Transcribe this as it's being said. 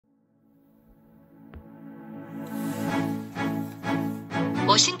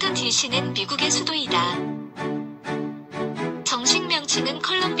워싱턴 DC는 미국의 수도이다. 정식 명칭은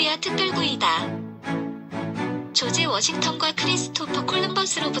컬럼비아 특별구이다. 조지 워싱턴과 크리스토퍼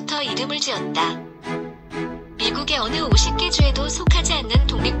콜럼버스로부터 이름을 지었다. 미국의 어느 50개 주에도 속하지 않는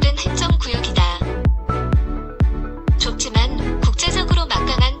독립된 행정구역이다. 좁지만 국제적으로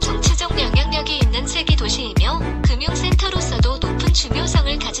막강한 정치적 영향력이 있는 세계 도시이며 금융센터로서도 높은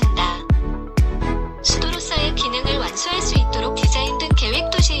중요성을 가진다. 수도로서의 기능을 완수할 수 있도록 디자인된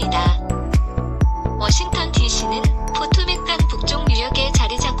계획도시이다. 워싱턴 DC는 포토맥강 북쪽 유역에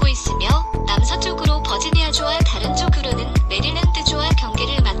자리 잡고 있으며 남서쪽으로 버지니아주와 다른 쪽으로는 메릴랜드주와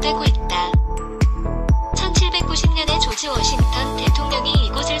경계를 맞닿고 있다. 1790년에 조지 워싱턴 대통령이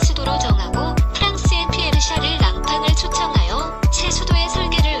이곳을 수도로 정하고 프랑스의 피에르 샤를 랑팡을 초청하여 새 수도의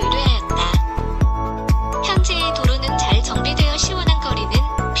설계를 의뢰하였다. 현재의 도로는 잘 정비되어 시원한 거리는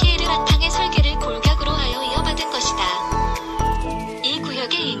피에르 랑팡의 설계를 골격으로 하여 이어받은 것이다. 이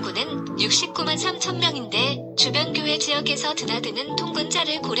구역의 인구는 69만 3천 명인데 주변 교외 지역에서 드나드는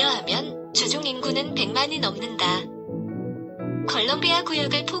통근자를 고려하면 주중 인구는 100만이 넘는다. 컬럼비아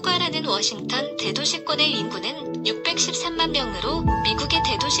구역을 포괄하는 워싱턴 대도시권의 인구는 613만 명으로 미국의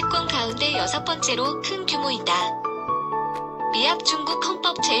대도시권 가운데 6번째로 큰 규모이다. 미합 중국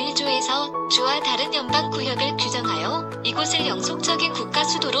헌법 제1조에서 주와 다른 연방구역을 규정하여 이곳을 영속적인 국가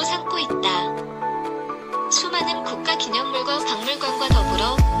수도로 삼고 있다. 수많은 국가기념물과 박물관과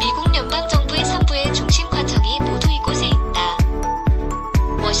더불어 미국 연방정부의 선부의 중심관청이 모두 이곳에 있다.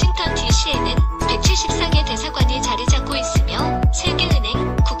 워싱턴 DC에는 174개 대사관이 자리 잡고 있으며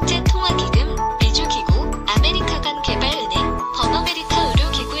세계은행, 국제통화기금, 미주기구, 아메리카간 개발은행, 범아메리카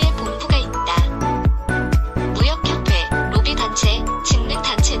의료기구의 본부가 있다. 무역협회, 로비단체,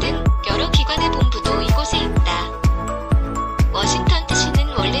 직능단체 등 여러 기관의 본부도 이곳에 있다. 워싱턴 DC는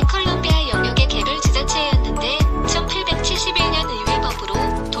원래 컬럼비아 영역의 개별 지자체였는데 1871년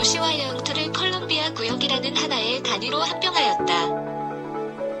의회법으로 도시와 영토를 컬럼비아 구역이라는 하나의 단위로 합병하였다.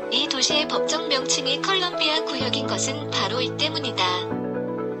 이 도시의 법적 명칭이 컬럼비아 구역인 것은 바로 이 때문이다.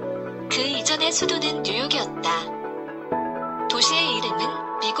 그 이전의 수도는 뉴욕이었다. 도시의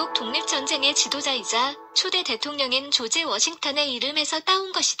이름은 미국 독립전쟁의 지도자이자 초대 대통령인 조지 워싱턴의 이름에서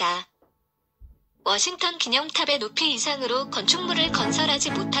따온 것이다. 워싱턴 기념탑의 높이 이상으로 건축물을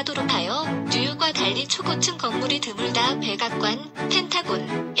건설하지 못하도록 하여 뉴욕과 달리 초고층 건물이 드물다 백악관,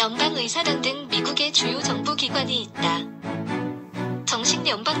 펜타곤, 연방의사당 등 미국의 주요 정부기관이 있다. 정식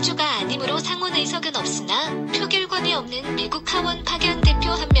연방주가 아니므로 상원의석은 없으나 표결권이 없는 미국 하원 파견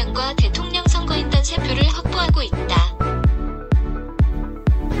대표 1명과 대통령 선거인단 3표를 확보하고 있다.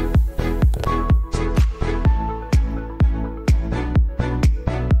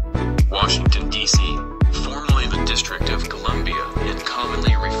 Washington, D.C., formerly the District of Columbia and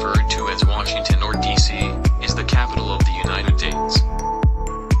commonly referred to as Washington or D.C., is the capital of the United States.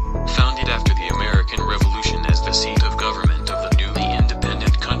 Founded after the American Revolution as the seat of government of the newly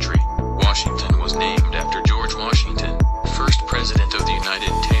independent country, Washington was named after George Washington, first President of the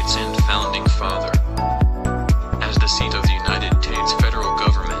United States and founding father. As the seat of the United States federal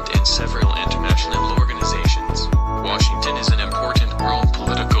government and several international organizations, Washington is an important world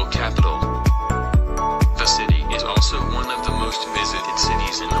political capital. The city is also one of the most visited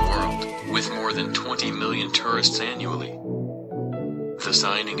cities in the world, with more than 20 million tourists annually. The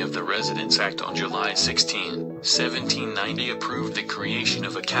signing of the Residence Act on July 16, 1790 approved the creation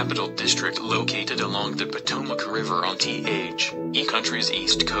of a capital district located along the Potomac River on the country's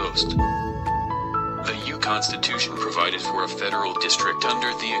east coast. The U Constitution provided for a federal district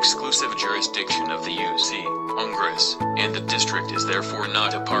under the exclusive jurisdiction of the U.S. Congress, and the district is therefore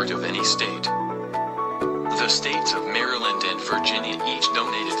not a part of any state. The states of Maryland and Virginia each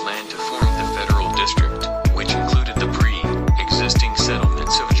donated land to form the federal district, which included the pre-existing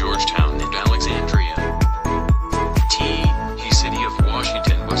settlements of Georgetown and Alexandria. The city of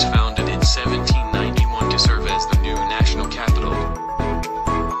Washington was founded in 1791 to serve as the new national capital.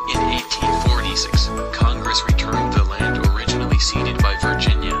 In 1846, Congress returned the land originally ceded by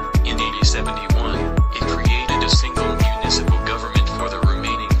Virginia. In 1871, it created a single municipal government for the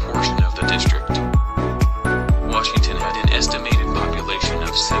remaining portion of the district. Washington had an estimated population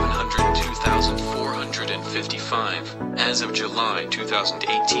of 702,455 as of July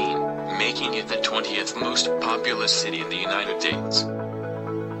 2018, making it the 20th most populous city in the United States.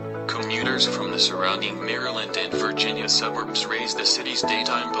 Commuters from the surrounding Maryland and Virginia suburbs raised the city's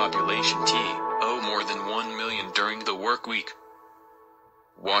daytime population to more than 1 million during the work week.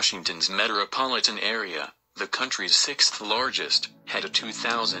 Washington's metropolitan area, the country's sixth largest, had a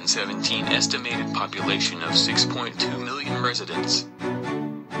 2017 estimated population of 6.2 million residents.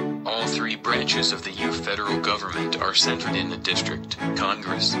 All All three branches of the U.S. federal government are centered in the district: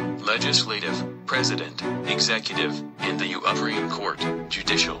 Congress, legislative, president, executive, and the U.S. Supreme Court,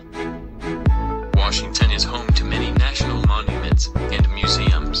 judicial. Washington is home to many national monuments and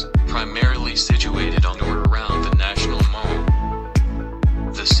museums, primarily situated on or around the National Mall.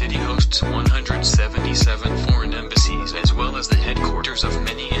 The city hosts 177 foreign embassies as well as the headquarters of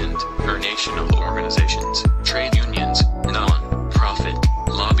many international organizations, trade unions, non-profit,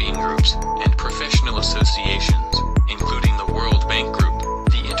 lobbying groups, and professional associations, including the World Bank Group,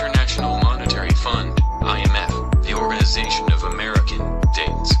 the International Monetary Fund, IMF, the Organization of American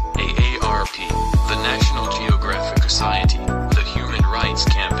States, AARP, the National Geographic Society, the Human Rights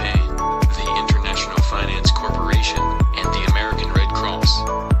Campaign, the International Finance Corporation, and the American Red Cross.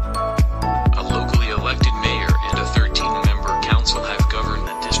 A locally elected mayor and a 13-member council have governed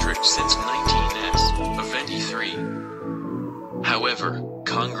the district since 1973. However,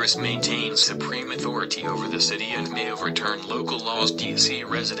 Congress maintains supreme authority over the city and may overturn local laws. D.C.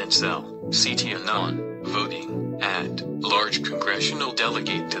 residents seat a non-voting at-large congressional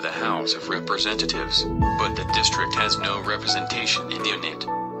delegate to the House of Representatives, but the district has no representation in the unit.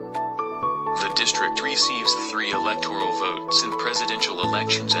 The district receives 3 electoral votes in presidential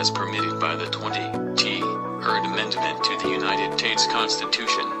elections as permitted by the 23rd Amendment to the United States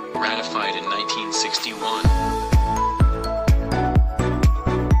Constitution, ratified in 1961.